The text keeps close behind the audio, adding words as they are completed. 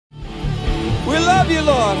love you,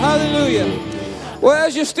 Lord. Hallelujah. Well,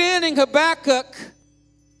 as you're standing, Habakkuk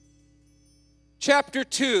chapter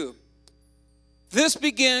 2. This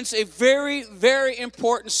begins a very, very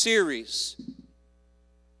important series.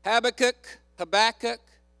 Habakkuk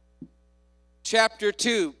chapter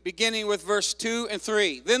 2, beginning with verse 2 and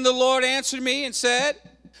 3. Then the Lord answered me and said,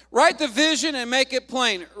 write the vision and make it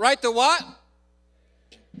plain. Write the what?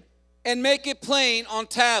 And make it plain on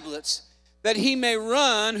tablets, that he may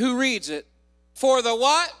run who reads it. For the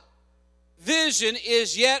what? Vision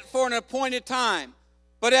is yet for an appointed time.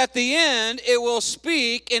 But at the end it will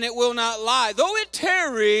speak and it will not lie. Though it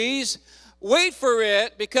tarries, wait for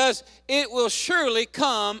it, because it will surely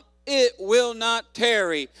come. It will not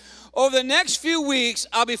tarry. Over the next few weeks,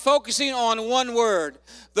 I'll be focusing on one word.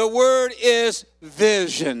 The word is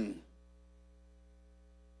vision.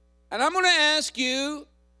 And I'm going to ask you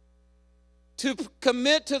to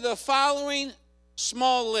commit to the following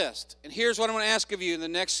small list. And here's what I'm going to ask of you in the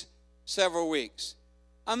next several weeks.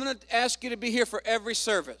 I'm going to ask you to be here for every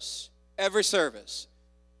service,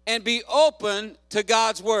 and be open to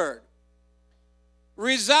God's word.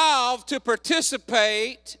 Resolve to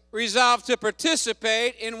participate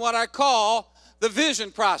in what I call the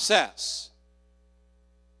vision process.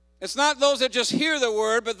 It's not those that just hear the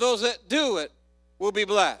word, but those that do it will be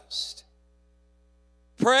blessed.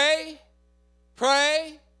 Pray,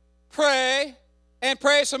 and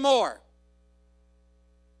pray some more.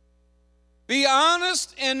 Be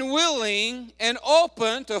honest and willing and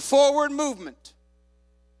open to forward movement.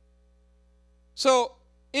 So,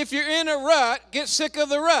 if you're in a rut, get sick of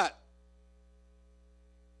the rut.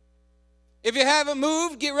 If you haven't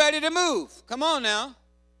moved, get ready to move. Come on now.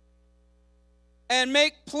 And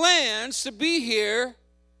make plans to be here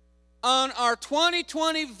on our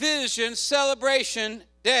 2020 Vision Celebration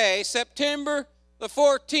Day, September the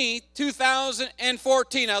 14th,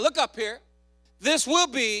 2014. Now look up here. This will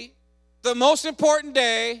be the most important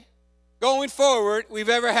day going forward we've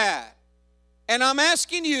ever had. And I'm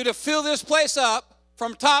asking you to fill this place up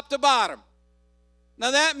from top to bottom.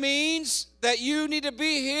 Now that means that you need to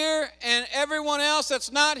be here, and everyone else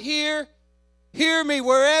that's not here, hear me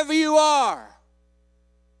wherever you are.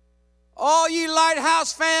 All ye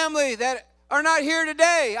Lighthouse family that are not here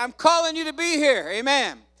today, I'm calling you to be here.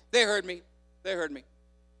 Amen. They heard me.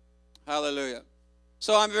 Hallelujah.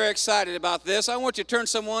 So I'm very excited about this. I want you to turn to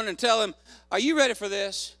someone and tell them, are you ready for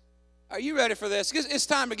this? Are you ready for this? It's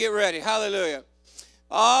time to get ready. Hallelujah.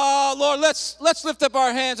 Oh, Lord, let's lift up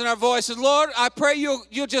our hands and our voices. Lord, I pray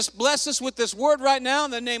you'll just bless us with this word right now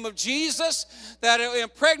in the name of Jesus, that it will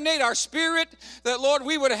impregnate our spirit, that, Lord,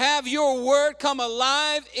 we would have your word come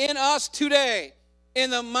alive in us today,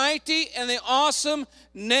 in the mighty and the awesome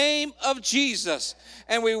name of Jesus.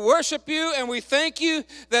 And we worship you and we thank you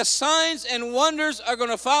that signs and wonders are going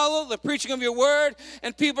to follow the preaching of your word,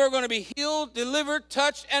 and people are going to be healed, delivered,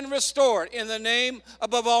 touched, and restored in the name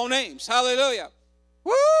above all names. Hallelujah.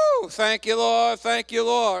 Woo! Thank you, Lord. Thank you,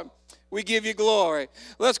 Lord. We give you glory.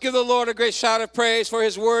 Let's give the Lord a great shout of praise, for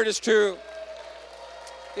his word is true.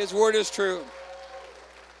 His word is true.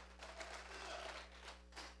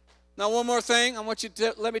 Now, one more thing. I want you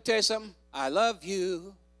to let me tell you something. I love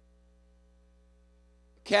you.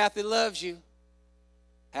 Kathy loves you.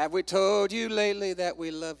 Have we told you lately that we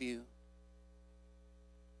love you?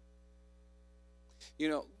 You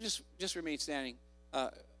know, just remain standing,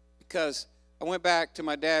 because I went back to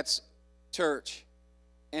my dad's church,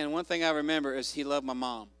 and one thing I remember is he loved my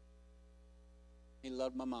mom. He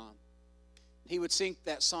loved my mom. He would sing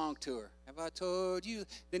that song to her. Have I told you?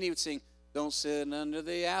 Then he would sing, don't sit under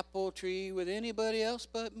the apple tree with anybody else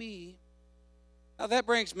but me. Now that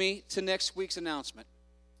brings me to next week's announcement.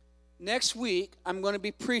 Next week, I'm going to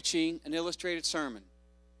be preaching an illustrated sermon.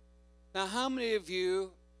 Now, how many of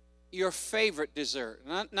you, your favorite dessert,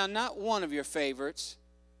 now not one of your favorites,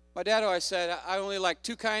 my dad always said, I only like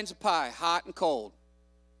two kinds of pie, hot and cold.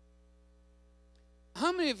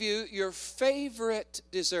 How many of you, your favorite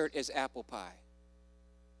dessert is apple pie?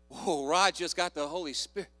 Oh, Rod just got the Holy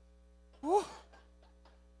Spirit. Woo.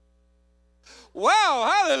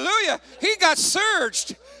 Wow, hallelujah. He got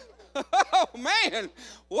surged. Oh, man.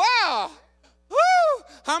 Wow. Woo.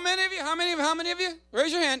 How many of you?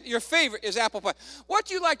 Raise your hand. Your favorite is apple pie. What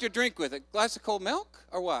do you like to drink with it? Glass of cold milk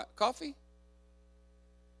or what? Coffee?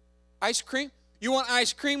 Ice cream? You want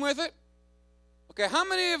ice cream with it? Okay, how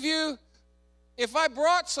many of you, if I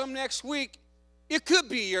brought some next week, it could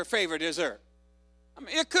be your favorite dessert? I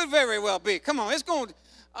mean, it could very well be. Come on, it's going.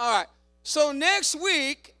 All right. So next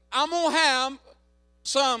week, I'm going to have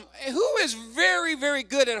some. Who is very, very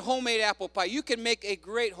good at homemade apple pie? You can make a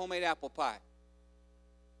great homemade apple pie.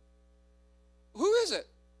 Who is it?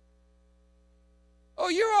 Oh,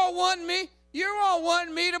 you're all wanting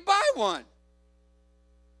me to buy one.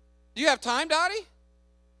 Do you have time, Dottie?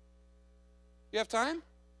 You have time?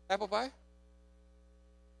 Apple pie?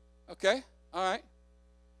 Okay, all right.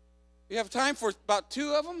 You have time for about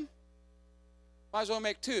 2 of them? Might as well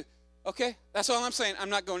make 2. Okay, that's all I'm saying. I'm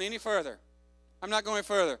not going any further.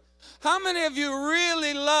 How many of you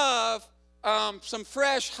really love some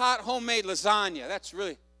fresh, hot, homemade lasagna? That's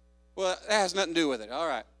really, well, that has nothing to do with it. All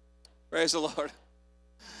right. Praise the Lord.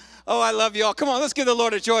 Oh, I love you all. Come on, let's give the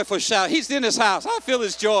Lord a joyful shout. He's in his house. I feel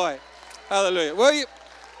his joy. Hallelujah. Will you?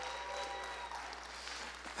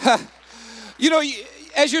 You know,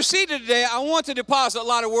 as you're seated today, I want to deposit a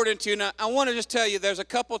lot of word into you. Now, I want to just tell you there's a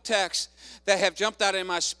couple texts that have jumped out in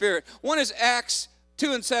my spirit. One is Acts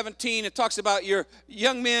 2:17. It talks about your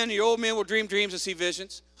young men, your old men will dream dreams and see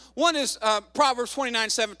visions. One is Proverbs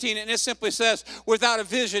 29:17, and it simply says, without a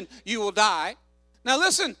vision, you will die. Now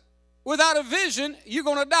listen, without a vision, you're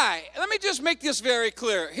going to die. Let me just make this very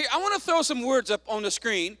clear. Here, I want to throw some words up on the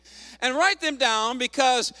screen and write them down,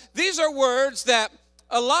 because these are words that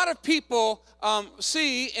a lot of people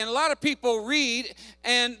see and a lot of people read,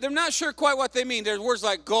 and they're not sure quite what they mean. There's words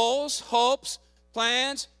like goals, hopes,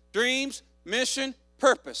 plans, dreams, mission,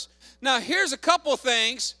 purpose. Now, here's a couple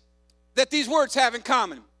things that these words have in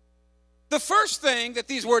common. The first thing that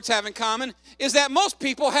these words have in common is that most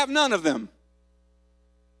people have none of them.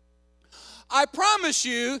 I promise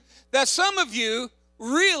you that some of you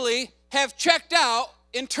really have checked out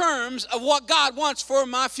in terms of what God wants for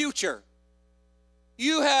my future.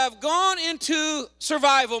 You have gone into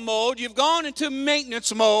survival mode. You've gone into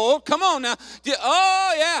maintenance mode. Come on now.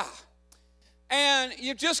 Oh, yeah. And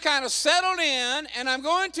you've just kind of settled in, and I'm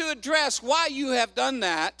going to address why you have done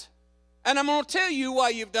that. And I'm going to tell you why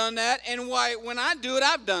you've done that and why when I do it,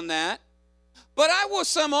 I've done that. But I will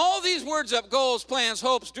sum all these words up: goals, plans,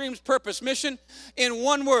 hopes, dreams, purpose, mission, in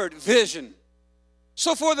one word: vision.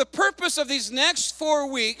 So for the purpose of these next 4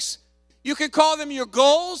 weeks, you can call them your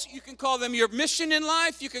goals, you can call them your mission in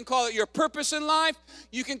life, you can call it your purpose in life,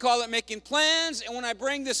 you can call it making plans. And when I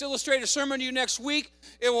bring this illustrated sermon to you next week,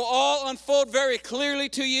 it will all unfold very clearly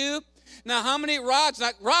to you. Now, how many Rod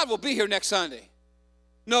will be here next Sunday?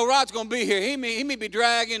 No, Rod's going to be here. He may be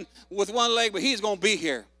dragging with one leg, but he's going to be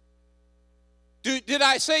here. Did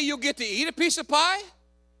I say you'll get to eat a piece of pie?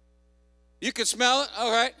 You can smell it?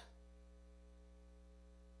 All right.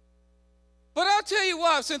 But I'll tell you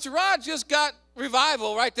what, since Rod just got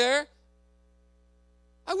revival right there,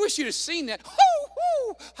 I wish you'd have seen that. Hoo,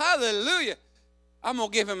 hoo, hallelujah. I'm going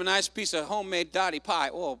to give him a nice piece of homemade Dottie pie.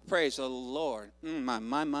 Oh, praise the Lord. My.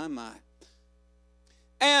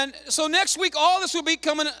 And so next week, all this will be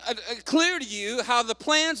coming clear to you, how the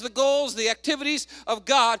plans, the goals, the activities of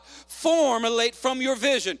God formulate from your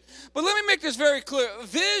vision. But let me make this very clear.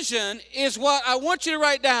 Vision is what I want you to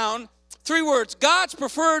write down. 3 words: God's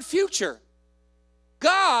preferred future.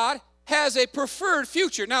 God has a preferred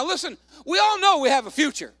future. Now listen, we all know we have a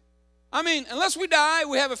future. I mean, unless we die,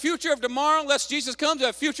 we have a future of tomorrow. Unless Jesus comes, we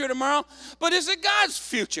have a future of tomorrow. But is it God's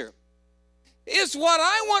future? Is what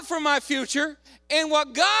I want for my future and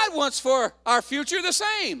what God wants for our future the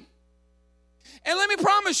same? And let me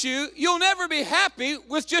promise you, you'll never be happy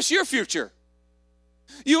with just your future.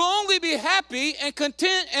 You'll only be happy and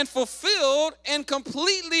content and fulfilled and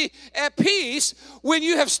completely at peace when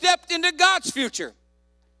you have stepped into God's future.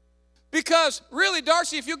 Because really,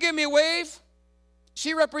 Darcy, if you give me a wave,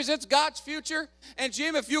 she represents God's future. And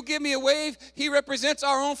Jim, if you'll give me a wave, he represents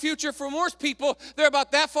our own future. For most people, they're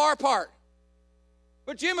about that far apart.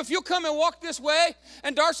 But Jim, if you'll come and walk this way,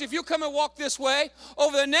 and Darcy, if you'll come and walk this way,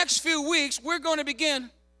 over the next few weeks, we're going to begin,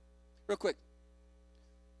 real quick,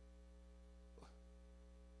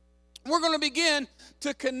 we're going to begin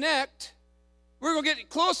to connect. We're going to get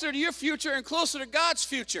closer to your future and closer to God's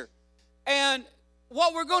future. And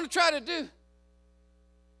what we're going to try to do,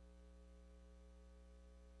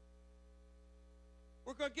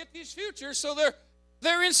 we're going to get these futures so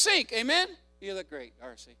they're in sync. Amen? You look great,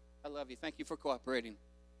 Darcy. I love you. Thank you for cooperating.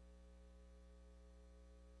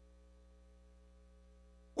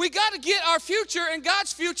 We got to get our future and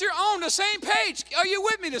God's future on the same page. Are you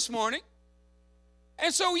with me this morning?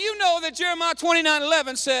 And so you know that Jeremiah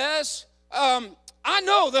 29:11 says, I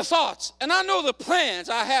know the thoughts and I know the plans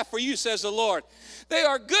I have for you, says the Lord. They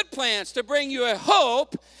are good plans to bring you a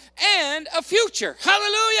hope and a future.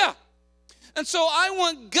 Hallelujah. And so I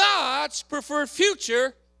want God's preferred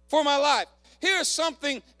future for my life. Here's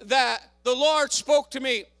something that the Lord spoke to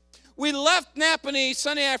me. We left Napanee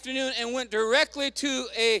Sunday afternoon and went directly to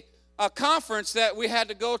a conference that we had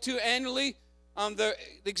to go to annually. The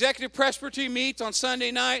Executive Presbytery meets on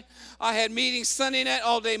Sunday night. I had meetings Sunday night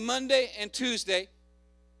all day, Monday and Tuesday.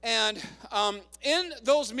 And in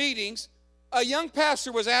those meetings, a young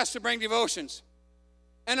pastor was asked to bring devotions.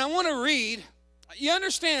 And I want to read, you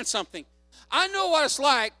understand something. I know what it's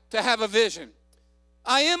like to have a vision.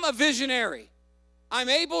 I am a visionary. I'm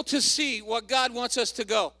able to see what God wants us to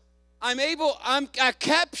go. I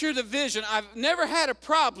capture the vision. I've never had a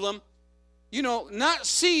problem, not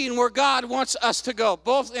seeing where God wants us to go,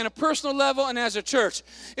 both in a personal level and as a church.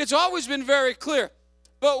 It's always been very clear.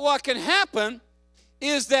 But what can happen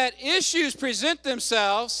is that issues present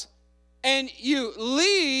themselves and you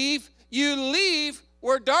leave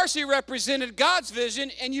where Darcy represented God's vision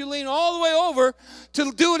and you lean all the way over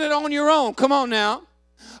to doing it on your own. Come on now.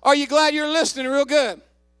 Are you glad you're listening real good?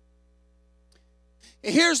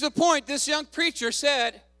 Here's the point. This young preacher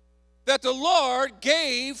said that the Lord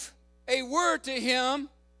gave a word to him,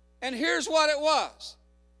 and here's what it was.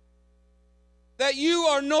 That you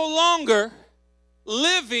are no longer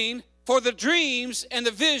living for the dreams and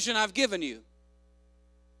the vision I've given you.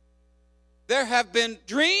 There have been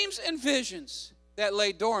dreams and visions that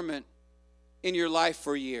lay dormant in your life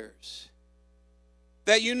for years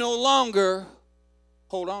that you no longer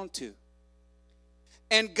hold on to.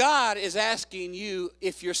 And God is asking you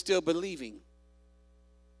if you're still believing.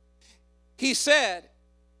 He said,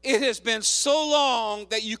 it has been so long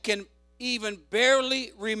that you can even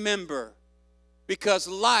barely remember because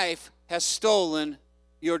life has stolen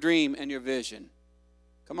your dream and your vision.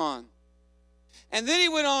 Come on. And then he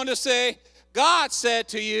went on to say, God said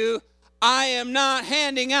to you, I am not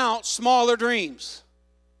handing out smaller dreams.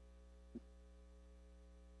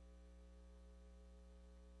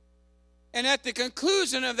 And at the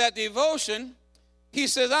conclusion of that devotion, he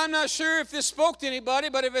says, I'm not sure if this spoke to anybody,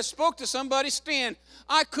 but if it spoke to somebody, stand.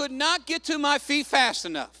 I could not get to my feet fast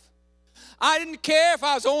enough. I didn't care if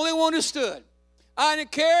I was the only one who stood. I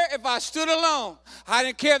didn't care if I stood alone. I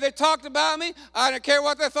didn't care if they talked about me. I didn't care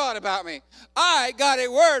what they thought about me. I got a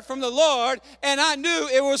word from the Lord, and I knew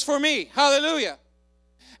it was for me. Hallelujah.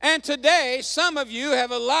 And today, some of you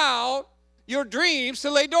have allowed your dreams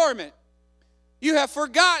to lay dormant. You have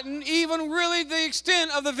forgotten even really the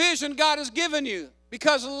extent of the vision God has given you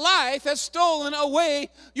because life has stolen away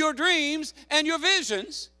your dreams and your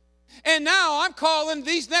visions. And now I'm calling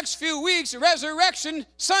these next few weeks Resurrection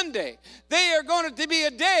Sunday. They are going to be a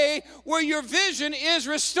day where your vision is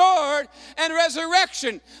restored and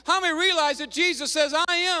resurrection. How many realize that Jesus says,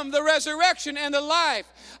 I am the resurrection and the life?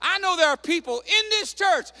 I know there are people in this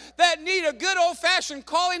church that need a good old-fashioned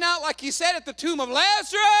calling out like he said at the tomb of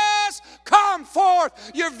Lazarus, come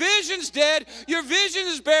forth. Your vision's dead. Your vision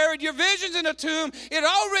is buried. Your vision's in a tomb. It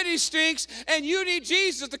already stinks, and you need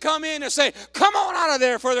Jesus to come in and say, come on out of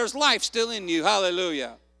there, for there's life still in you.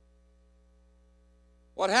 Hallelujah.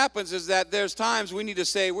 What happens is that there's times we need to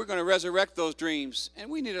say we're going to resurrect those dreams, and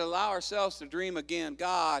we need to allow ourselves to dream again.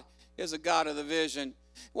 God is a God of the vision.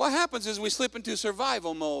 What happens is we slip into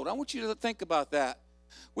survival mode. I want you to think about that.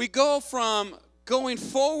 We go from going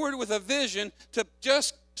forward with a vision to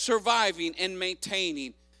just surviving and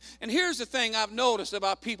maintaining. And here's the thing I've noticed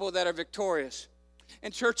about people that are victorious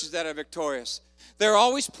and churches that are victorious. They're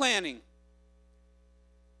always planning.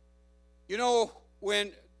 You know,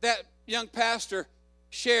 when that young pastor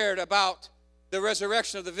shared about the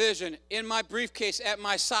resurrection of the vision, in my briefcase at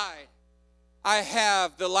my side, I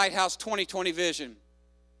have the Lighthouse 2020 vision.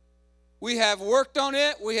 We have worked on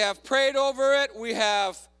it. We have prayed over it. We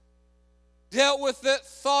have dealt with it,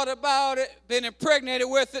 thought about it, been impregnated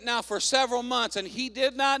with it now for several months, and he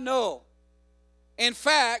did not know. In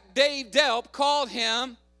fact, Dave Delp called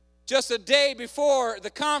him just a day before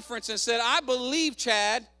the conference and said, I believe,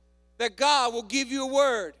 Chad, that God will give you a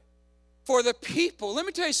word for the people. Let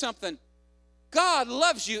me tell you something. God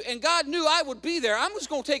loves you, and God knew I would be there. I'm just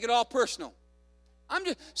going to take it all personal.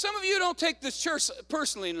 Some of you don't take this church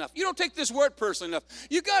personally enough. You don't take this word personally enough.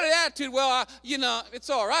 You got an attitude, well, it's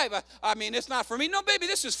all right, but it's not for me. No, baby,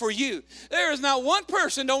 this is for you. There is not one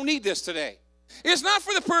person don't need this today. It's not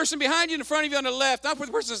for the person behind you, in front of you, on the left, not for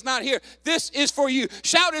the person that's not here. This is for you.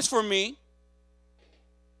 Shout is for me.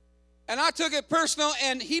 And I took it personal,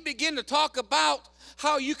 and he began to talk about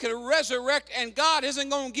how you can resurrect, and God isn't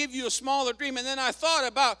going to give you a smaller dream. And then I thought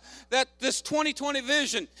about this 2020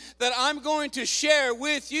 vision that I'm going to share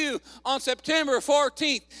with you on September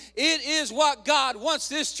 14th. It is what God wants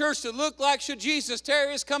this church to look like should Jesus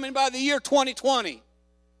tarry his coming by the year 2020.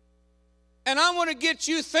 And I want to get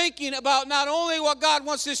you thinking about not only what God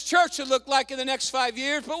wants this church to look like in the next 5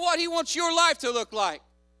 years, but what he wants your life to look like.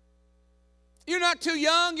 You're not too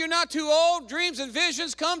young. You're not too old. Dreams and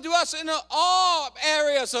visions come to us in all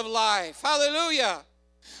areas of life. Hallelujah.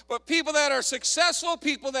 But people that are successful,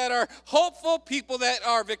 people that are hopeful, people that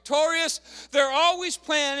are victorious, they're always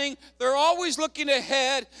planning, they're always looking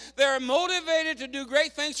ahead, they're motivated to do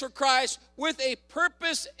great things for Christ with a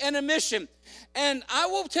purpose and a mission. And I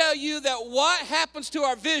will tell you that what happens to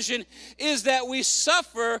our vision is that we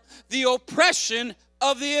suffer the oppression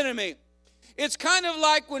of the enemy. It's kind of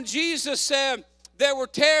like when Jesus said there were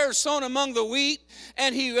tares sown among the wheat,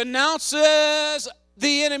 and he announces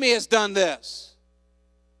the enemy has done this.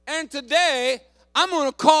 And today, I'm going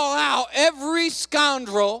to call out every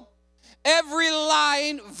scoundrel, every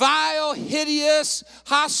lying, vile, hideous,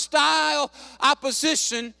 hostile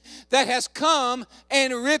opposition that has come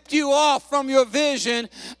and ripped you off from your vision,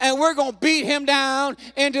 and we're going to beat him down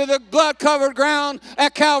into the blood-covered ground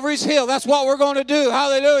at Calvary's Hill. That's what we're going to do.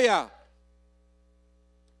 Hallelujah.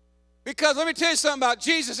 Because let me tell you something about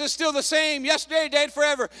Jesus. It's still the same yesterday, today, and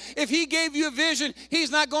forever. If he gave you a vision, he's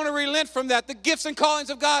not going to relent from that. The gifts and callings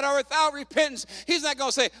of God are without repentance. He's not going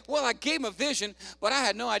to say, well, I gave him a vision, but I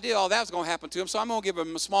had no idea all that was going to happen to him, so I'm going to give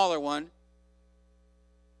him a smaller one.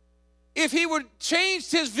 If he would change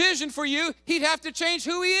his vision for you, he'd have to change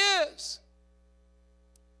who he is.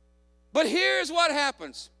 But here's what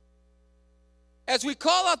happens. As we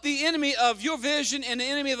call out the enemy of your vision and the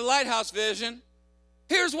enemy of the Lighthouse vision,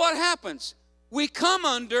 here's what happens. We come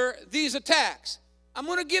under these attacks. I'm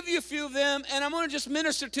going to give you a few of them, and I'm going to just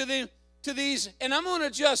minister to these, and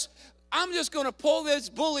I'm just going to pull these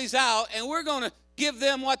bullies out, and we're going to give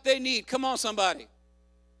them what they need. Come on, somebody.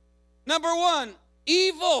 Number one,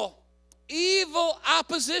 evil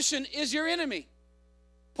opposition is your enemy.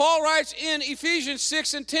 Paul writes in Ephesians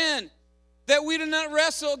 6:10 that we do not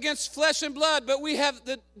wrestle against flesh and blood, but we have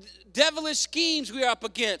the devilish schemes we are up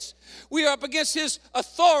against. We are up against his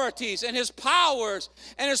authorities and his powers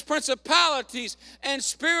and his principalities and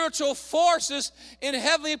spiritual forces in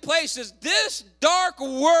heavenly places. This dark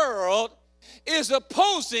world is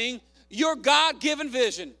opposing your God-given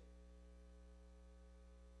vision.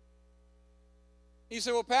 You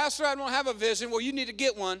say, well, Pastor, I don't have a vision. Well, you need to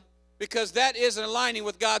get one, because that isn't aligning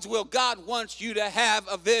with God's will. God wants you to have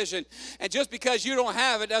a vision. And just because you don't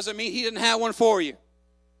have it doesn't mean he didn't have one for you.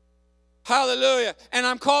 Hallelujah. And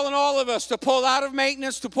I'm calling all of us to pull out of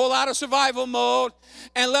maintenance, to pull out of survival mode,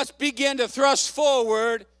 and let's begin to thrust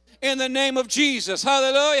forward in the name of Jesus.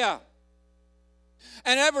 Hallelujah.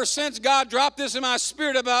 And ever since God dropped this in my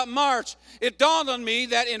spirit about March, it dawned on me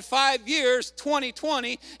that in 5 years,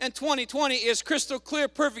 2020 and 2020 is crystal clear,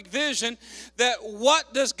 perfect vision, that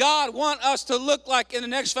what does God want us to look like in the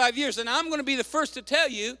next 5 years? And I'm going to be the first to tell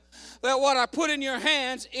you that what I put in your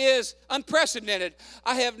hands is unprecedented.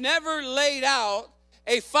 I have never laid out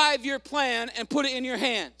a 5-year plan and put it in your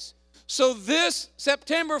hands. So this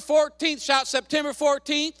September 14th, shout September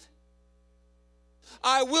 14th,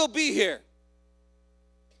 I will be here.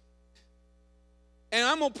 And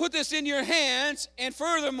I'm going to put this in your hands, and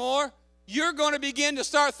furthermore, you're going to begin to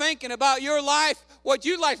start thinking about your life, what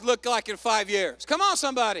you'd like to look like in 5 years. Come on,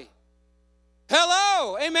 somebody.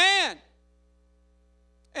 Hello, amen.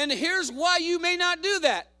 And here's why you may not do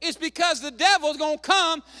that. It's because the devil's going to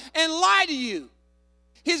come and lie to you.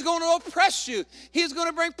 He's going to oppress you. He's going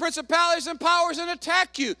to bring principalities and powers and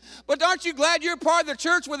attack you. But aren't you glad you're part of the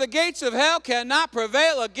church where the gates of hell cannot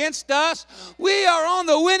prevail against us? We are on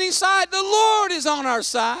the winning side. The Lord is on our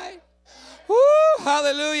side. Woo,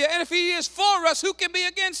 hallelujah. And if he is for us, who can be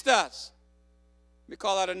against us? Let me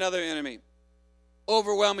call out another enemy.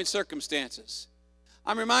 Overwhelming circumstances.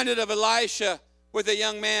 I'm reminded of Elisha with a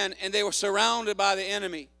young man, and they were surrounded by the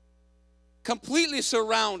enemy. Completely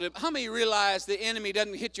surrounded. How many realize the enemy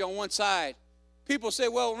doesn't hit you on one side? People say,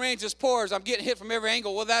 well, rain just pours. I'm getting hit from every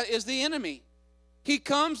angle. Well, that is the enemy. He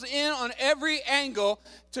comes in on every angle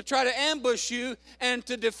to try to ambush you and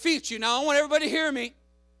to defeat you. Now, I want everybody to hear me.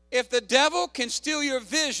 If the devil can steal your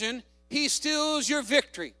vision, he steals your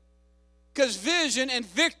victory. Because vision and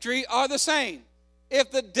victory are the same. If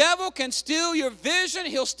the devil can steal your vision,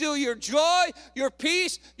 he'll steal your joy, your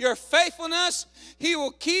peace, your faithfulness. He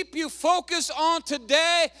will keep you focused on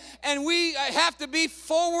today, and we have to be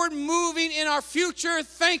forward moving in our future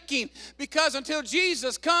thinking, because until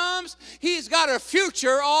Jesus comes, he's got a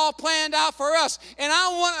future all planned out for us, and I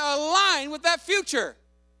want to align with that future.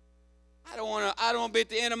 I don't want to be at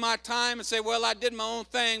the end of my time and say, well, I did my own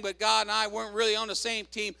thing, but God and I weren't really on the same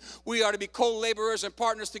team. We are to be co-laborers and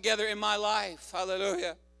partners together in my life.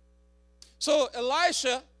 Hallelujah. So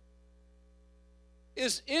Elisha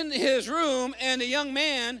is in his room, and the young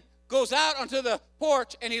man goes out onto the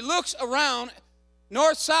porch, and he looks around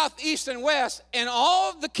north, south, east, and west, and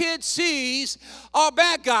all the kid sees are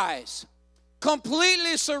bad guys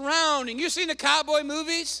completely surrounding. You seen the cowboy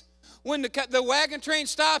movies? when the wagon train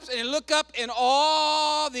stops and you look up and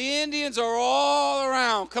all the Indians are all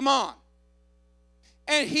around. Come on.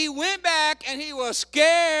 And he went back and he was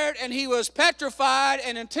scared and he was petrified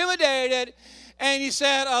and intimidated. And he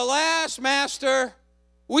said, alas, master,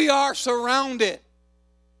 we are surrounded.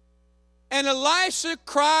 And Elisha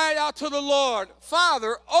cried out to the Lord,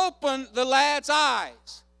 Father, open the lad's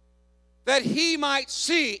eyes that he might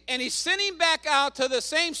see. And he sent him back out to the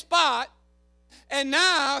same spot. And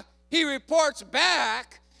now he reports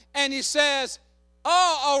back and he says,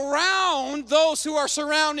 oh, around those who are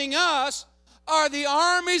surrounding us are the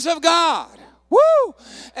armies of God. Woo!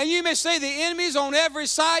 And you may say the enemy's on every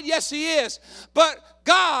side. Yes, he is. But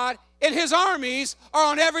God and his armies are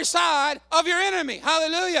on every side of your enemy.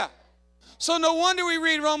 Hallelujah. So no wonder we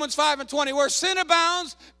read Romans 5:20, where sin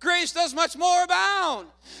abounds, grace does much more abound.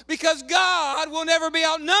 Because God will never be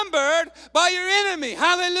outnumbered by your enemy.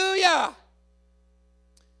 Hallelujah.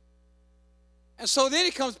 And so then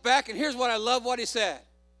he comes back, and here's what I love what he said.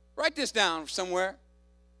 Write this down somewhere.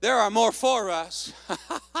 There are more for us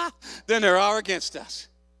than there are against us.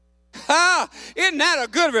 Isn't that a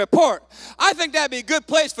good report? I think that'd be a good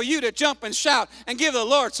place for you to jump and shout and give the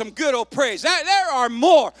Lord some good old praise. There are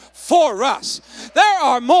more for us. There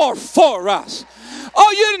are more for us.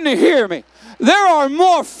 Oh, you didn't hear me. There are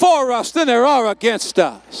more for us than there are against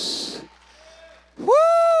us.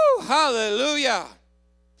 Woo! Hallelujah.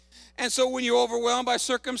 And so when you're overwhelmed by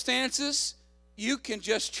circumstances, you can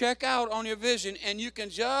just check out on your vision and you can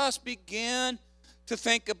just begin to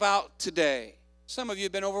think about today. Some of you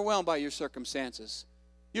have been overwhelmed by your circumstances.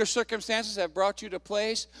 Your circumstances have brought you to a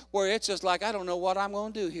place where it's just like, I don't know what I'm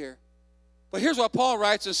going to do here. But here's what Paul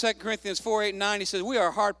writes in 2 Corinthians 4:8-9. He says, we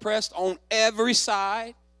are hard-pressed on every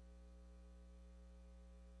side,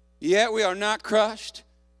 yet we are not crushed.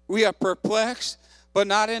 We are perplexed, but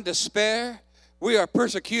not in despair. We are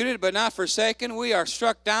persecuted, but not forsaken. We are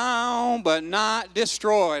struck down, but not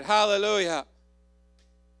destroyed. Hallelujah.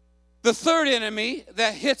 The third enemy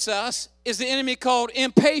that hits us is the enemy called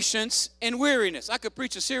impatience and weariness. I could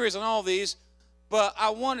preach a series on all these, but I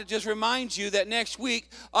want to just remind you that next week,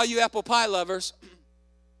 all you apple pie lovers,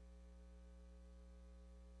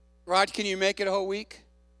 Rod, can you make it a whole week?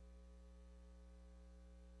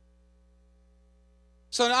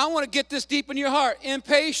 So now I want to get this deep in your heart.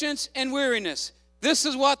 Impatience and weariness. This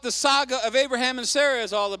is what the saga of Abraham and Sarah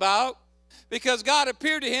is all about, because God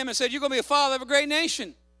appeared to him and said, you're going to be a father of a great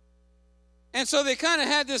nation. And so they kind of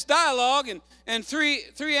had this dialogue, and three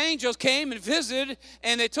angels came and visited,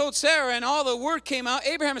 and they told Sarah, and all the word came out,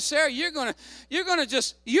 Abraham and Sarah, you're gonna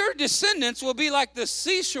just, your descendants will be like the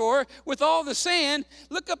seashore with all the sand.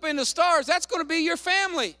 Look up in the stars. That's going to be your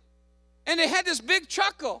family. And they had this big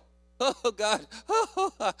chuckle. Oh, God.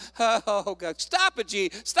 Oh, God. Stop it, G.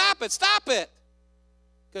 Stop it.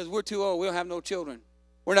 Because we're too old. We don't have no children.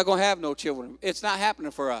 We're not going to have no children. It's not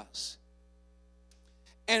happening for us.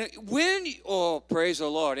 And when, oh, praise the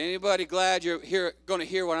Lord. Anybody glad you're going to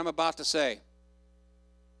hear what I'm about to say?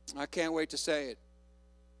 I can't wait to say it.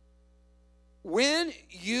 When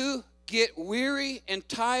you get weary and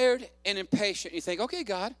tired and impatient, you think, okay,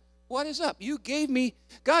 God, what is up? You gave me,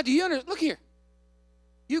 God, do you understand? Look here.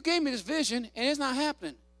 You gave me this vision, and it's not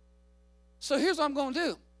happening. So here's what I'm going to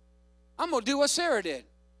do. I'm going to do what Sarah did.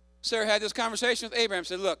 Sarah had this conversation with Abraham,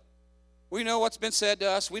 said, look, we know what's been said to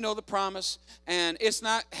us. We know the promise, and it's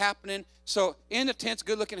not happening. So in the tent's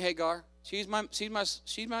good-looking Hagar. She's my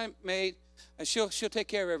maid, and she'll take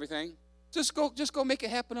care of everything. Just go make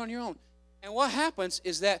it happen on your own. And what happens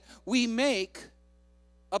is that we make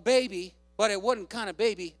a baby, but it wasn't kind of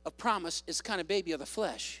baby of promise. It's kind of baby of the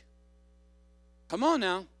flesh. Come on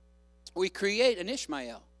now. We create an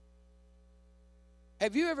Ishmael.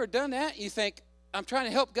 Have you ever done that? You think, I'm trying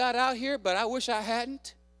to help God out here, but I wish I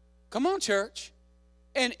hadn't. Come on, church.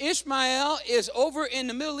 And Ishmael is over in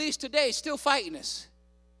the Middle East today, still fighting us.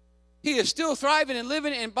 He is still thriving and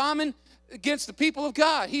living and bombing against the people of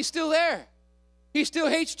God. He's still there. He still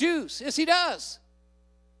hates Jews. Yes, he does.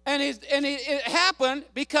 And it happened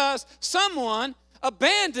because someone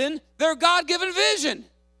abandoned their God-given vision.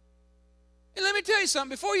 And let me tell you something,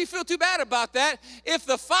 before you feel too bad about that, if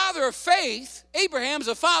the father of faith, Abraham's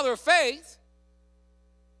a father of faith,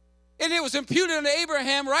 and it was imputed unto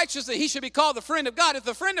Abraham righteous that he should be called the friend of God. If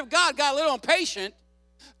the friend of God got a little impatient,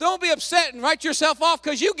 don't be upset and write yourself off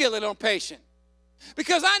because you get a little impatient.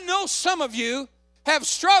 Because I know some of you have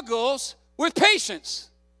struggles with patience.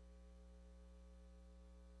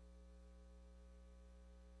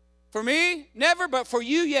 For me, never, but for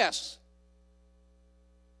you, yes.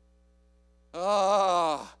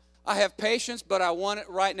 Oh, I have patience, but I want it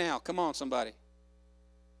right now. Come on, somebody.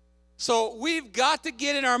 So we've got to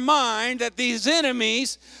get in our mind that these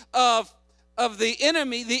enemies of the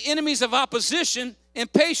enemies of opposition,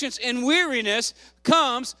 impatience, and weariness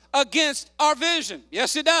comes against our vision.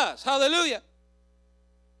 Yes, it does. Hallelujah.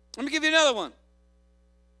 Let me give you another one.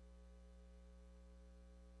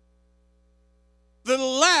 The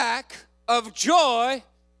lack of joy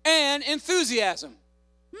and enthusiasm.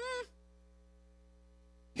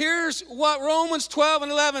 Here's what Romans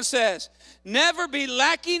 12:11 says. Never be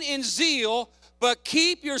lacking in zeal, but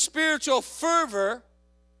keep your spiritual fervor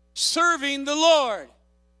serving the Lord.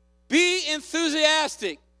 Be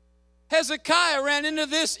enthusiastic. Hezekiah ran into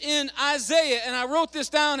this in Isaiah, and I wrote this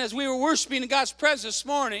down as we were worshiping in God's presence this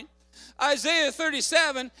morning. Isaiah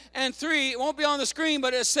 37:3, it won't be on the screen,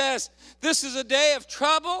 but it says, this is a day of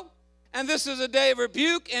trouble, and this is a day of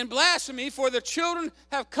rebuke and blasphemy, for the children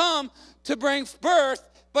have come to bring birth,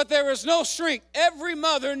 but there is no strength. Every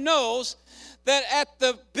mother knows that at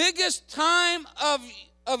the biggest time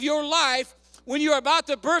of your life, when you're about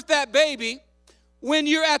to birth that baby, when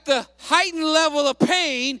you're at the heightened level of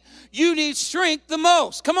pain, you need strength the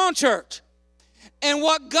most. Come on, church. And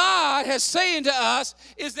what God has saying to us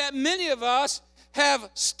is that many of us have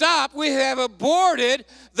stopped. We have aborted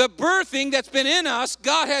the birthing that's been in us.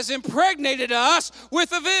 God has impregnated us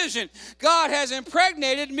with a vision. God has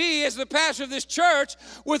impregnated me as the pastor of this church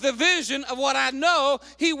with a vision of what I know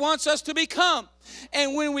He wants us to become.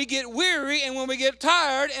 And when we get weary and when we get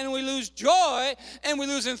tired and we lose joy and we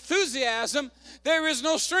lose enthusiasm, there is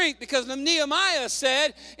no strength, because Nehemiah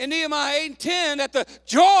said in Nehemiah 8:10 that the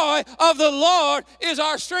joy of the Lord is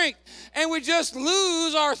our strength. And we just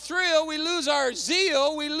lose our thrill, we lose our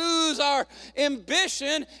zeal, we lose our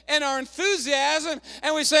ambition and our enthusiasm,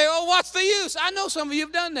 and we say, oh, what's the use? I know some of you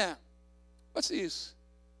have done that. What's the use?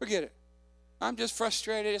 Forget it. I'm just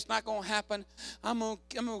frustrated. It's not going to happen. I'm going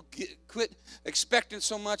to quit expecting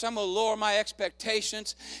so much. I'm going to lower my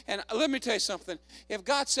expectations. And let me tell you something. If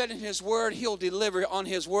God said in His Word, He'll deliver on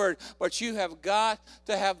His Word. But you have got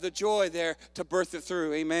to have the joy there to birth it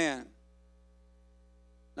through. Amen.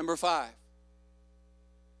 Number 5.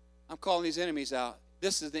 I'm calling these enemies out.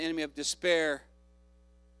 This is the enemy of despair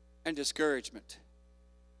and discouragement.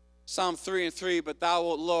 Psalm 3:3, but Thou,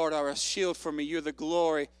 O Lord, art a shield for me. You're the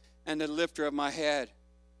glory and the lifter of my head.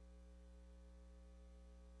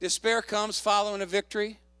 Despair comes following a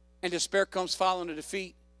victory, and despair comes following a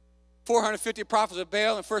defeat. 450 prophets of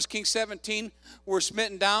Baal in 1 Kings 17 were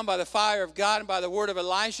smitten down by the fire of God and by the word of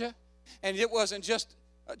Elijah. And it wasn't just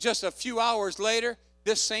a few hours later,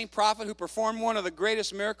 this same prophet who performed one of the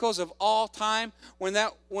greatest miracles of all time, when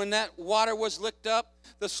that water was licked up,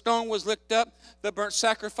 the stone was licked up, the burnt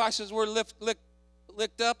sacrifices were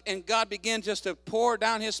licked up, and God began just to pour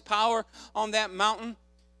down His power on that mountain.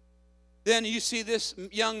 Then you see this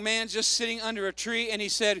young man just sitting under a tree, and he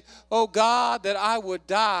said, oh God, that I would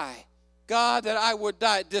die. God, that I would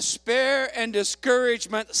die. Despair and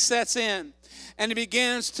discouragement sets in, and it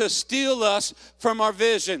begins to steal us from our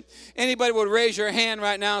vision. Anybody would raise your hand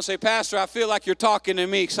right now and say, Pastor, I feel like you're talking to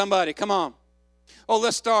me. Somebody, come on. Oh,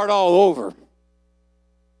 let's start all over.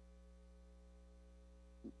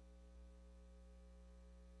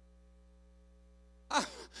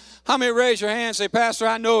 How many raise your hand and say, Pastor,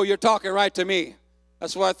 I know you're talking right to me.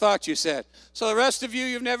 That's what I thought you said. So the rest of you,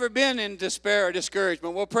 you've never been in despair or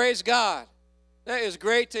discouragement. Well, praise God. That is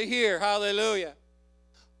great to hear. Hallelujah.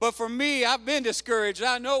 But for me, I've been discouraged.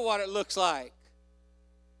 I know what it looks like.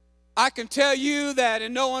 I can tell you that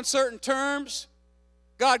in no uncertain terms,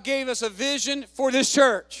 God gave us a vision for this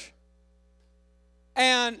church.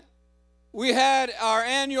 And we had our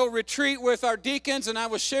annual retreat with our deacons, and I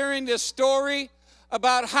was sharing this story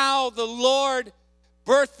about how the Lord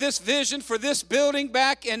birthed this vision for this building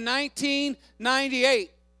back in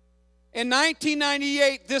 1998. In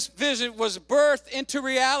 1998, this vision was birthed into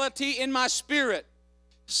reality in my spirit.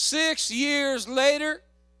 6 years later,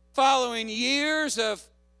 following years of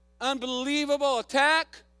unbelievable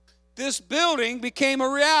attack, this building became a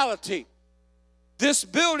reality. This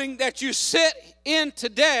building that you sit in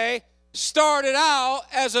today started out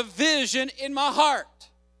as a vision in my heart.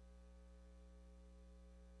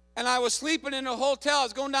 And I was sleeping in a hotel. I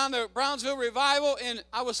was going down to Brownsville Revival, and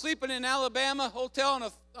I was sleeping in Alabama hotel on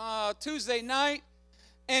a Tuesday night.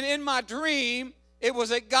 And in my dream, it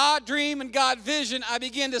was a God dream and God vision. I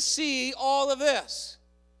began to see all of this.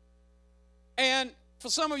 And for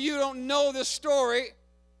some of you who don't know this story,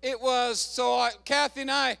 it was, Kathy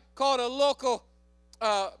and I called a local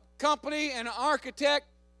company and an architect,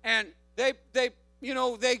 and they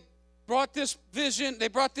brought this vision, they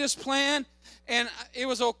brought this plan, and it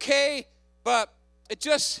was okay, but it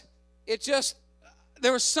just,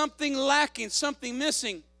 there was something lacking, something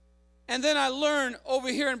missing. And then I learned over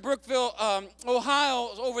here in Brookville, Ohio,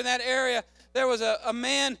 over in that area, there was a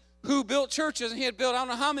man who built churches, and he had built I don't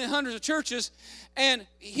know how many hundreds of churches, and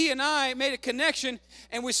he and I made a connection,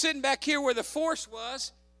 and we're sitting back here where the force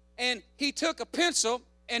was, and he took a pencil,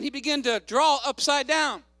 and he began to draw upside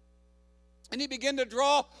down. And he began to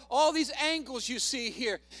draw all these angles you see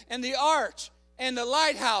here, and the arch, and the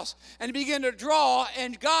lighthouse, and he began to draw,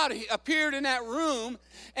 and God appeared in that room,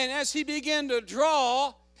 and as he began to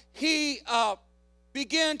draw, he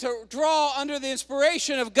began to draw under the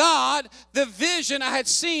inspiration of God the vision I had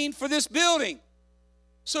seen for this building.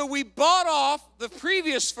 So we bought off the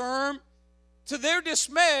previous firm to their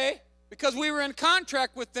dismay because we were in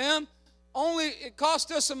contract with them. Only it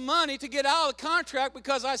cost us some money to get out of the contract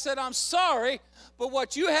because I said, I'm sorry, but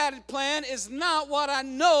what you had planned is not what I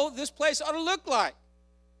know this place ought to look like.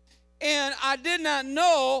 And I did not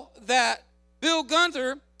know that Bill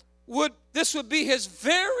Gunther this would be his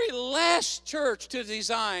very last church to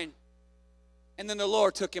design. And then the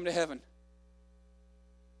Lord took him to heaven.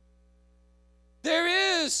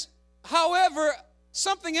 There is, however,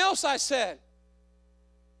 something else I said.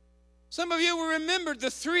 Some of you will remember the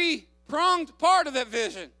three-pronged part of that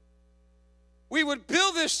vision. We would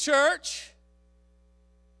build this church,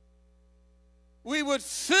 we would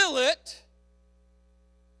fill it,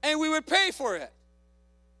 and we would pay for it.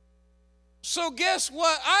 So guess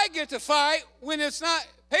what I get to fight when it's not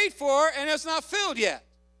paid for and it's not filled yet?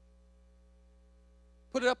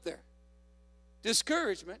 Put it up there.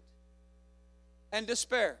 Discouragement and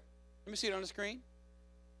despair. Let me see it on the screen.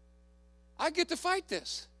 I get to fight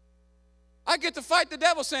this. I get to fight the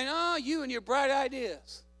devil saying, oh, you and your bright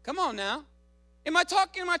ideas. Come on now. Am I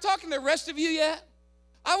talking to the rest of you yet?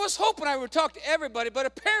 I was hoping I would talk to everybody, but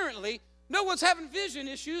apparently no one's having vision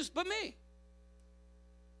issues but me.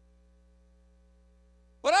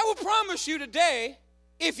 But I will promise you today,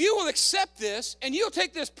 if you will accept this and you'll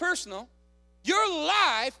take this personal, your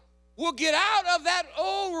life will get out of that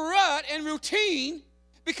old rut and routine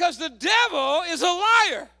because the devil is a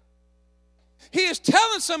liar. He is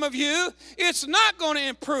telling some of you it's not going to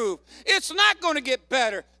improve. It's not going to get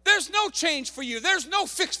better. There's no change for you. There's no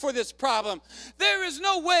fix for this problem. There is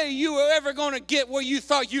no way you are ever going to get where you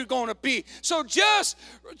thought you were going to be. So just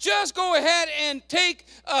go ahead and take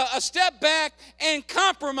a step back and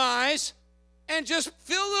compromise and just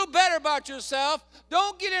feel a little better about yourself.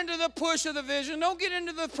 Don't get into the push of the vision. Don't get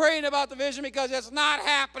into the praying about the vision because it's not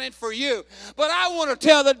happening for you. But I want to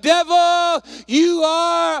tell the devil, you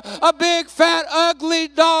are a big, fat, ugly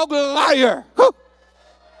dog liar. Whew.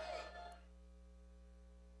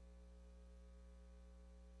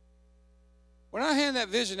 When I hand that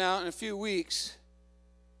vision out in a few weeks,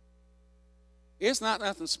 it's not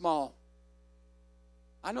nothing small.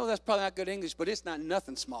 I know that's probably not good English, but it's not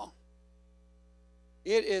nothing small.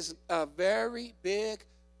 It is a very big,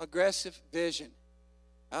 aggressive vision.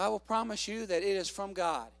 I will promise you that it is from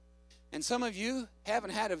God. And some of you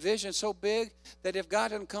haven't had a vision so big that if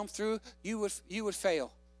God didn't come through, you would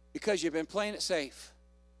fail because you've been playing it safe.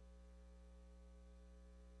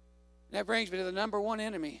 And that brings me to the number one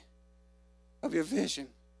enemy of your vision.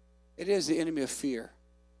 It is the enemy of fear.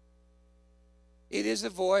 It is the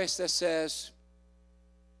voice that says,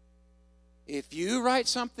 if you write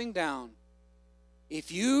something down,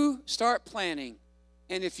 if you start planning,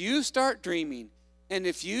 and if you start dreaming, and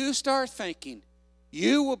if you start thinking,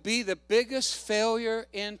 you will be the biggest failure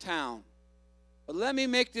in town. But let me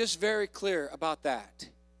make this very clear about that.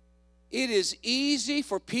 It is easy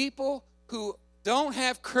for people who don't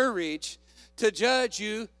have courage to judge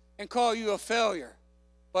you and call you a failure.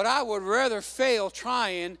 But I would rather fail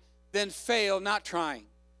trying than fail not trying.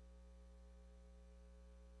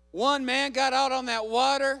 One man got out on that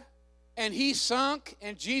water and he sunk,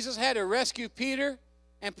 and Jesus had to rescue Peter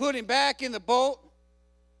and put him back in the boat.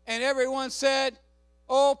 And everyone said,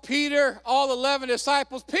 oh, Peter, all 11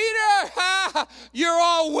 disciples, Peter, you're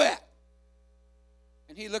all wet.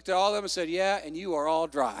 And he looked at all of them and said, yeah, and you are all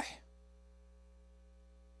dry.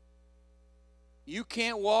 You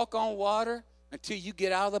can't walk on water until you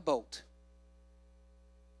get out of the boat.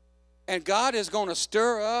 And God is going to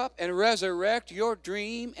stir up and resurrect your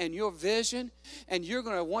dream and your vision, and you're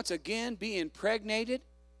going to once again be impregnated,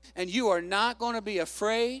 and you are not going to be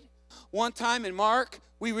afraid. One time in Mark,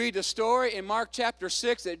 we read a story in Mark chapter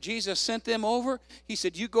 6 that Jesus sent them over. He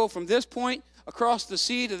said, you go from this point across the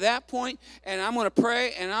sea to that point, and I'm going to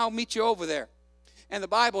pray, and I'll meet you over there. And the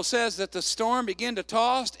Bible says that the storm began to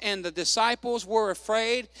toss, and the disciples were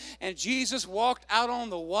afraid. And Jesus walked out on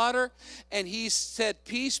the water, and he said,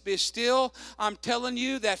 peace, be still. I'm telling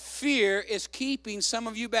you that fear is keeping some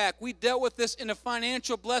of you back. We dealt with this in a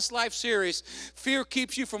Financial Blessed Life series. Fear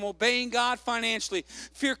keeps you from obeying God financially.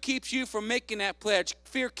 Fear keeps you from making that pledge.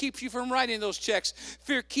 Fear keeps you from writing those checks.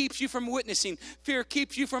 Fear keeps you from witnessing. Fear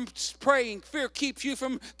keeps you from praying. Fear keeps you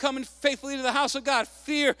from coming faithfully to the house of God.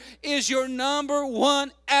 Fear is your number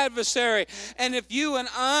one adversary. And if you and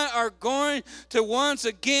I are going to once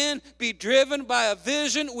again be driven by a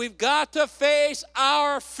vision, we've got to face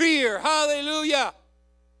our fear. Hallelujah.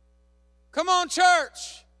 Come on,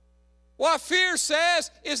 church. What fear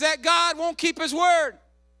says is that God won't keep his word.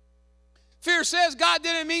 Fear says God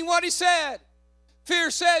didn't mean what he said.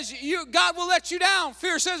 Fear says God will let you down.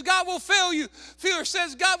 Fear says God will fail you. Fear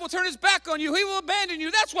says God will turn his back on you. He will abandon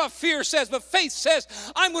you. That's what fear says. But faith says,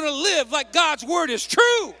 I'm going to live like God's word is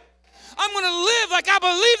true. I'm going to live like I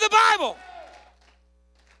believe the Bible.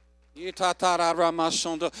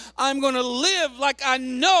 I'm going to live like I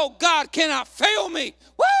know God cannot fail me.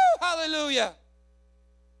 Woo! Hallelujah.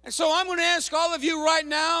 And so I'm going to ask all of you right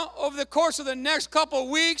now, over the course of the next couple of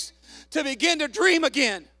weeks, to begin to dream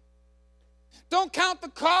again. Don't count the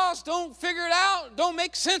cost. Don't figure it out. Don't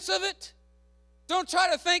make sense of it. Don't try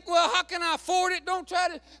to think, well, how can I afford it? Don't try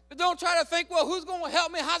to think, well, who's going to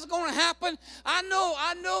help me? How's it going to happen? I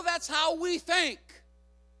know that's how we think.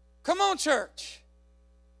 Come on, church.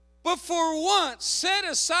 But for once, set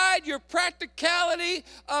aside your practicality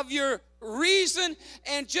of your reason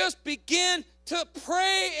and just begin to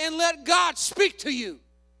pray and let God speak to you.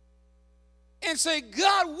 And say,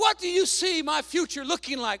 God, what do you see my future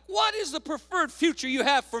looking like? What is the preferred future you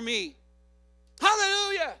have for me?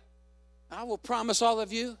 Hallelujah. I will promise all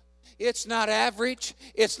of you, it's not average.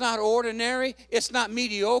 It's not ordinary. It's not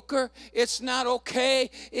mediocre. It's not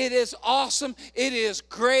okay. It is awesome. It is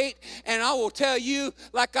great. And I will tell you,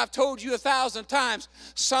 like I've told you 1,000 times,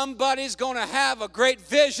 somebody's going to have a great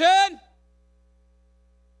vision.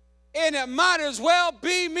 And it might as well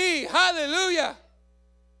be me. Hallelujah.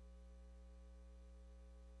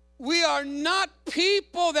 We are not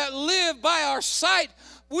people that live by our sight.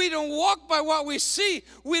 We don't walk by what we see.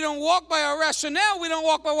 We don't walk by our rationale. We don't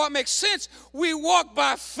walk by what makes sense. We walk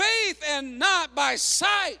by faith and not by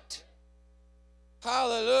sight.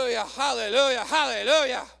 Hallelujah, hallelujah,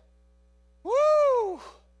 hallelujah. Woo!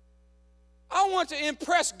 I want to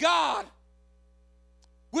impress God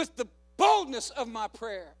with the boldness of my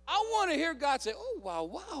prayer. I want to hear God say, oh,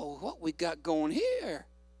 wow, what we got going here.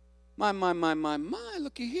 My,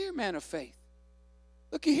 looky here, man of faith.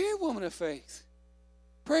 Looky here, woman of faith.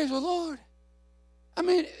 Praise the Lord. I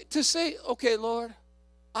mean, to say, okay, Lord,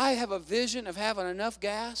 I have a vision of having enough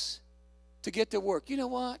gas to get to work. You know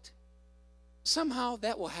what? Somehow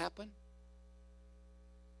that will happen.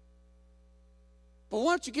 But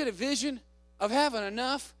why don't you get a vision of having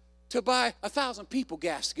enough to buy 1,000 people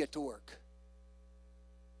gas to get to work?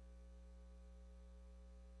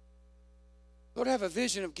 Lord, I have a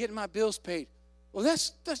vision of getting my bills paid. Well,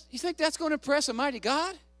 you think that's going to impress a mighty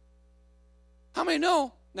God? How many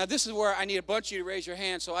know? Now, this is where I need a bunch of you to raise your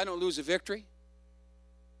hand so I don't lose a victory.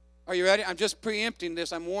 Are you ready? I'm just preempting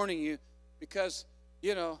this. I'm warning you because,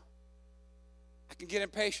 I can get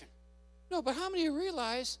impatient. No, but how many of you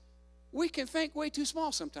realize we can think way too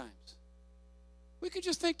small sometimes? We can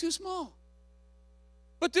just think too small.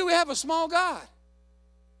 But do we have a small God?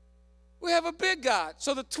 We have a big God.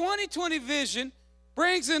 So the 2020 vision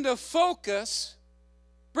brings into focus,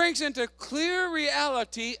 brings into clear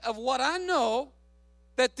reality of what I know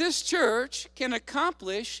that this church can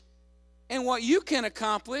accomplish and what you can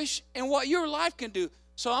accomplish and what your life can do.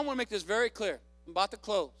 So I want to make this very clear. I'm about to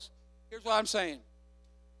close. Here's what I'm saying.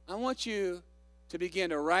 I want you to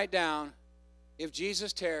begin to write down if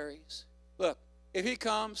Jesus tarries. Look, if he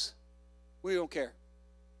comes, we don't care.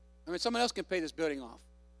 I mean, someone else can pay this building off.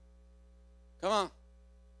 Come on.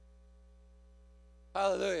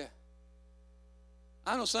 Hallelujah.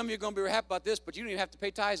 I know some of you are going to be happy about this, but you don't even have to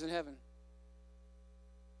pay tithes in heaven.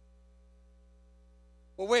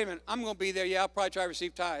 Well, wait a minute. I'm going to be there. Yeah, I'll probably try to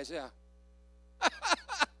receive tithes. Yeah.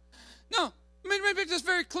 No. Let me make this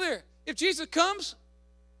very clear. If Jesus comes,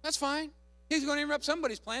 that's fine. He's going to interrupt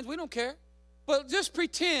somebody's plans. We don't care. But just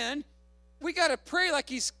pretend we got to pray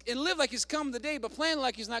like and live like he's come today, but plan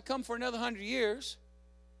like he's not come for another 100 years.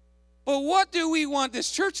 But what do we want this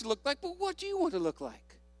church to look like? But what do you want to look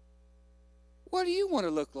like? What do you want to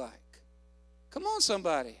look like? Come on,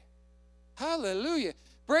 somebody. Hallelujah.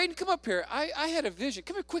 Braden, come up here. I had a vision.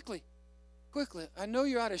 Come here quickly. Quickly. I know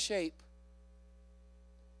you're out of shape.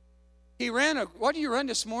 What did you run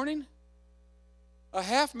this morning? a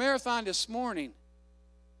half marathon this morning.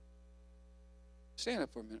 Stand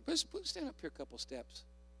up for a minute. Please stand up here a couple steps.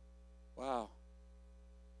 Wow.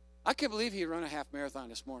 I can't believe he ran a half marathon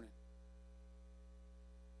this morning.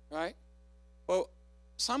 Right? Well,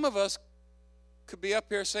 some of us could be up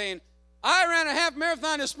here saying, I ran a half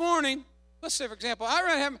marathon this morning. Let's say, for example, I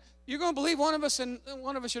ran a half. You're going to believe one of us, and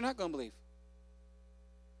one of us you're not going to believe.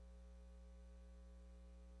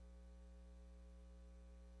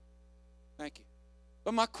 Thank you.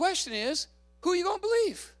 But my question is, who are you going to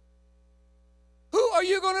believe? Who are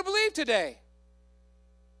you going to believe today?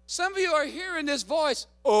 Some of you are hearing this voice.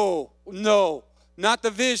 Oh, no, not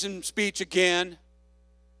the vision speech again.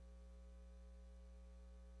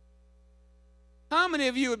 How many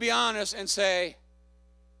of you would be honest and say,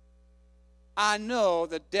 I know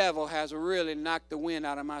the devil has really knocked the wind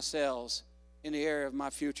out of my sails in the area of my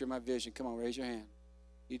future, my vision? Come on, raise your hand.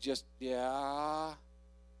 You just, yeah.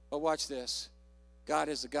 But watch this. God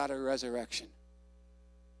is the God of resurrection.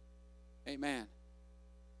 Amen.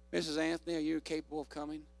 Mrs. Anthony, are you capable of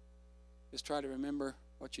coming? Just try to remember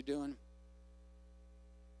what you're doing.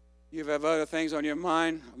 You have other things on your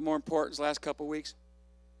mind, more important, the last couple of weeks.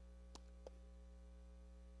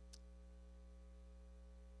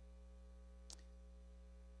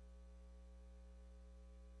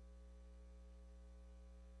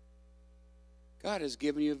 God has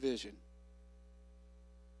given you a vision.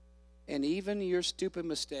 And even your stupid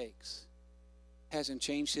mistakes hasn't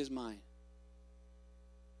changed his mind.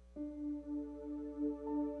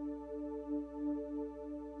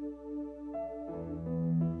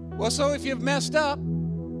 Well, so if you've messed up,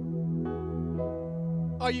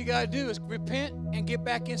 all you got to do is repent and get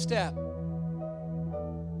back in step.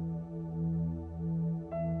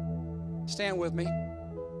 Stand with me.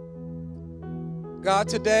 God,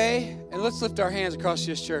 today, and let's lift our hands across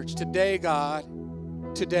this church. Today, God,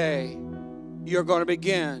 today, you're going to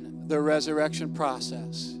begin the resurrection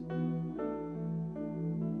process.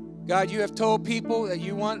 God, you have told people that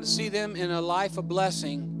you want to see them in a life of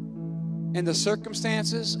blessing, and the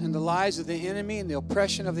circumstances and the lies of the enemy and the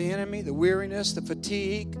oppression of the enemy, the weariness, the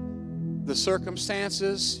fatigue, the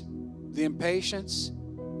circumstances, the impatience,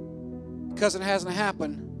 because it hasn't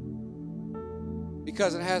happened.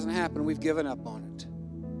 Because it hasn't happened, we've given up on it.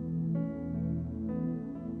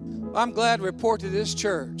 I'm glad to report to this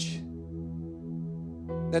church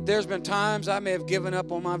that there's been times I may have given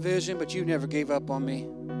up on my vision, but you never gave up on me.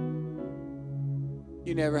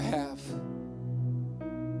 You never have.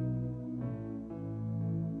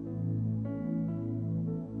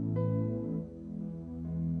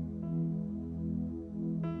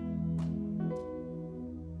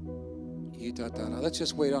 Let's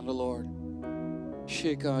just wait on the Lord.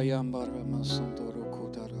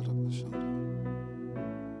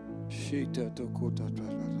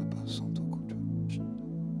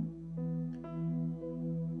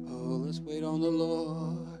 Oh, let's wait on the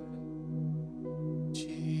Lord.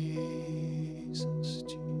 Jesus,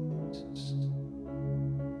 Jesus,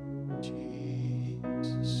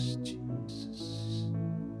 Jesus, Jesus.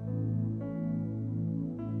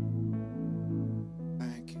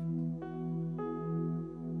 Thank you.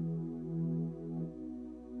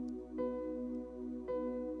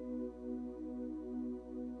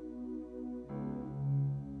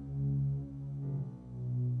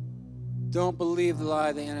 Don't believe the lie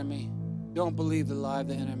of the enemy. Don't believe the lie of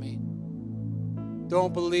the enemy.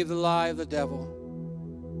 Don't believe the lie of the devil.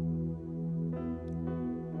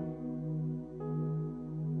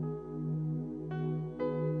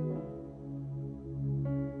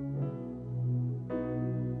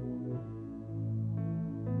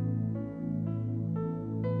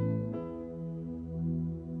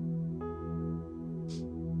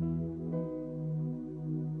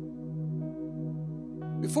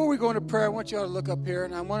 Before we go into prayer, I want you all to look up here,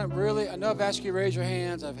 and I want to really, I know I've asked you to raise your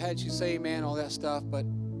hands, I've had you say amen, all that stuff, but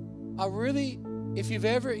I really, if you've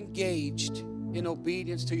ever engaged in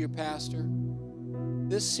obedience to your pastor,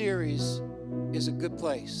 this series is a good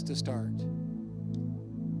place to start.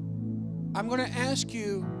 I'm going to ask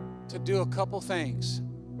you to do a couple things.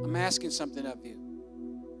 I'm asking something of you.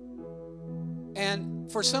 And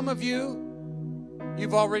for some of you,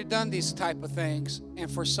 you've already done these type of things, and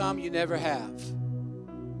for some, you never have.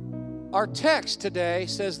 Our text today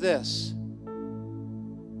says this.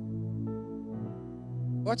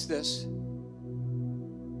 What's this?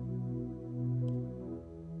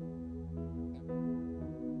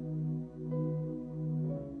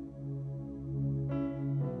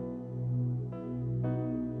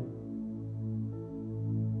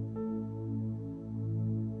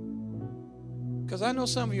 Because I know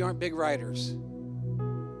some of you aren't big writers.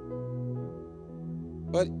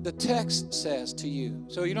 But the text says to you,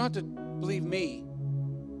 so you don't have to believe me.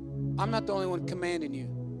 I'm not the only one commanding you.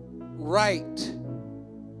 Write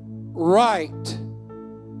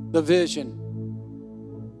the vision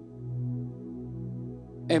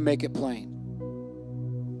and make it plain.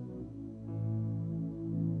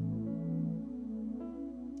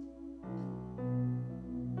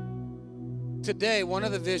 Today, one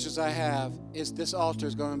of the visions I have is this altar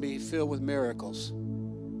is going to be filled with miracles.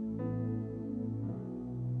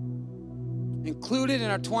 Included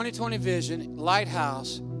in our 2020 vision,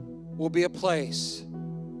 Lighthouse will be a place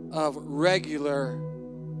of regular,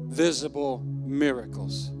 visible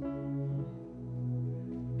miracles.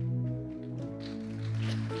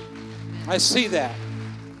 I see that.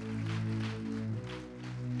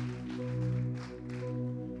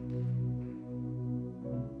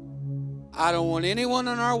 I don't want anyone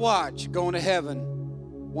on our watch going to heaven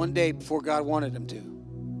one day before God wanted them to.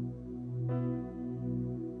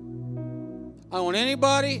 I don't want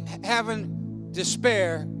anybody having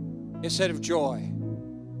despair instead of joy.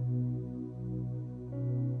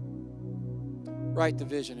 Write the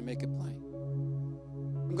vision and make it plain.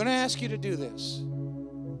 I'm going to ask you to do this.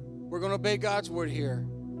 We're going to obey God's word here.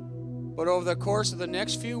 But over the course of the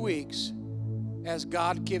next few weeks, as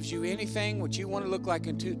God gives you anything what you want to look like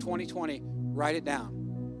in 2020, write it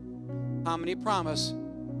down. How many promise?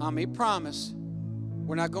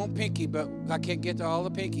 We're not going pinky, but I can't get to all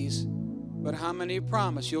the pinkies. But how many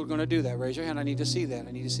promise you're going to do that? Raise your hand. I need to see that.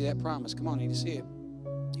 I need to see that promise. Come on, I need to see it.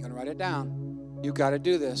 You're going to write it down. You've got to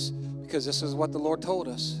do this because this is what the Lord told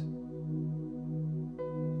us.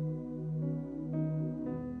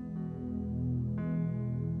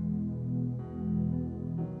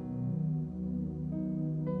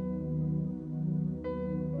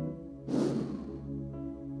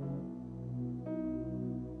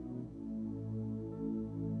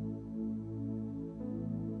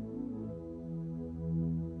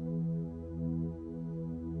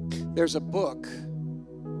 There's a book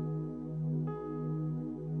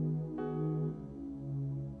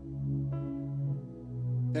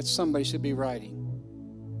that somebody should be writing.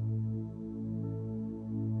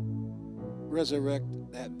 Resurrect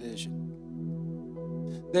that vision.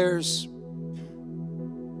 There's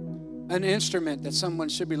an instrument that someone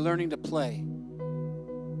should be learning to play.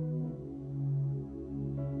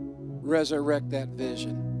 Resurrect that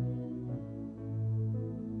vision.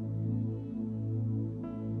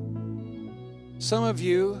 Some of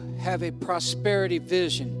you have a prosperity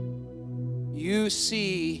vision. You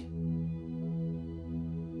see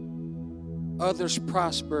others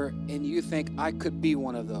prosper and you think, I could be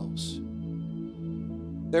one of those.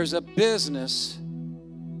 There's a business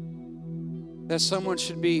that someone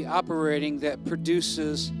should be operating that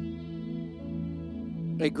produces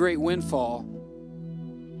a great windfall.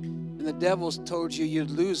 And the devil's told you you'll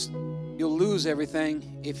lose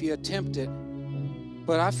everything if you attempt it.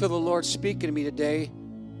 But I feel the Lord speaking to me today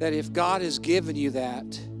that if God has given you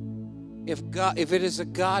that, if it is a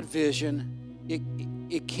God vision,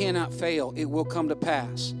 it cannot fail. It will come to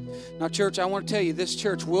pass. Now, church, I want to tell you, this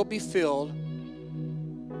church will be filled.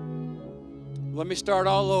 Let me start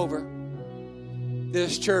all over.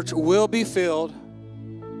 This church will be filled.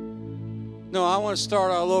 No, I want to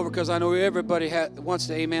start all over because I know everybody wants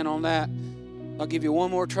to amen on that. I'll give you one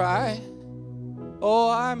more try.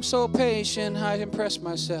 Oh, I'm so patient, I impress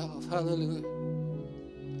myself. Hallelujah.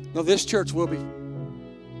 No, this church will be.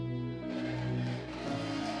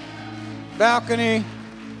 Balcony,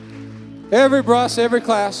 every bus, every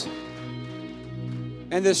class.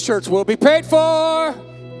 And this church will be paid for.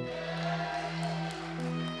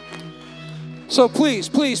 So please,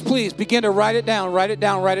 please, please begin to write it down, write it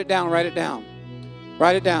down, write it down, write it down.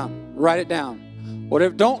 Write it down, write it down.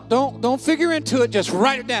 Whatever, don't figure into it, just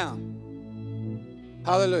write it down.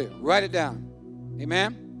 Hallelujah. Write it down.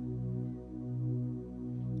 Amen.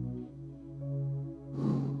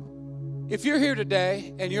 If you're here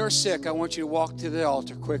today and you're sick, I want you to walk to the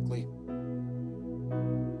altar quickly.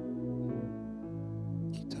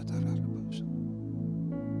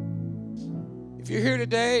 If you're here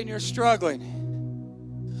today and you're struggling,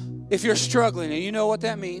 and you know what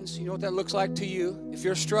that means, you know what that looks like to you. If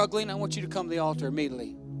you're struggling, I want you to come to the altar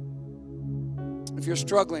immediately. If you're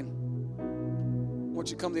struggling, I want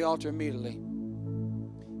you to come to the altar immediately.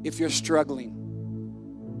 If you're struggling,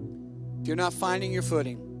 if you're not finding your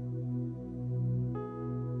footing,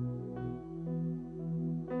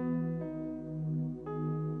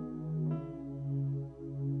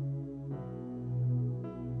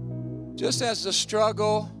 just as the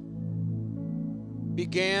struggle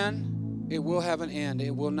began, it will have an end.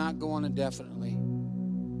 It will not go on indefinitely.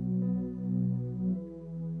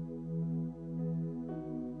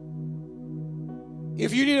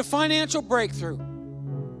 If you need a financial breakthrough,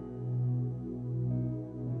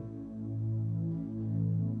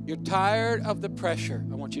 you're tired of the pressure,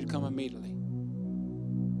 I want you to come immediately.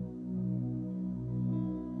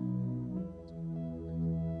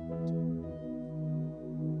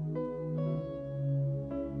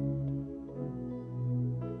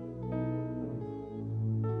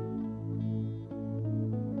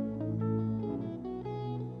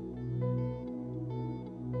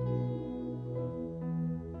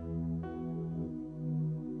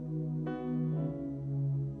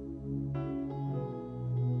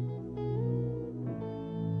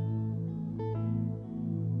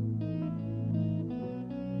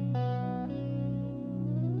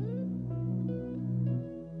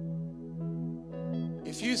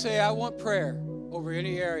 If you say, I want prayer over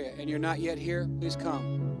any area and you're not yet here, please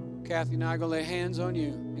come. Kathy and I are going to lay hands on you,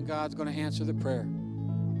 and God's going to answer the prayer.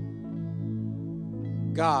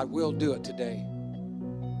 God will do it today.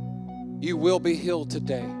 You will be healed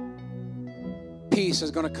today. Peace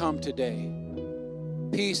is going to come today.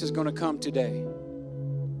 Peace is going to come today.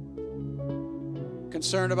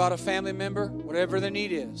 Concerned about a family member, whatever the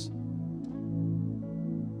need is,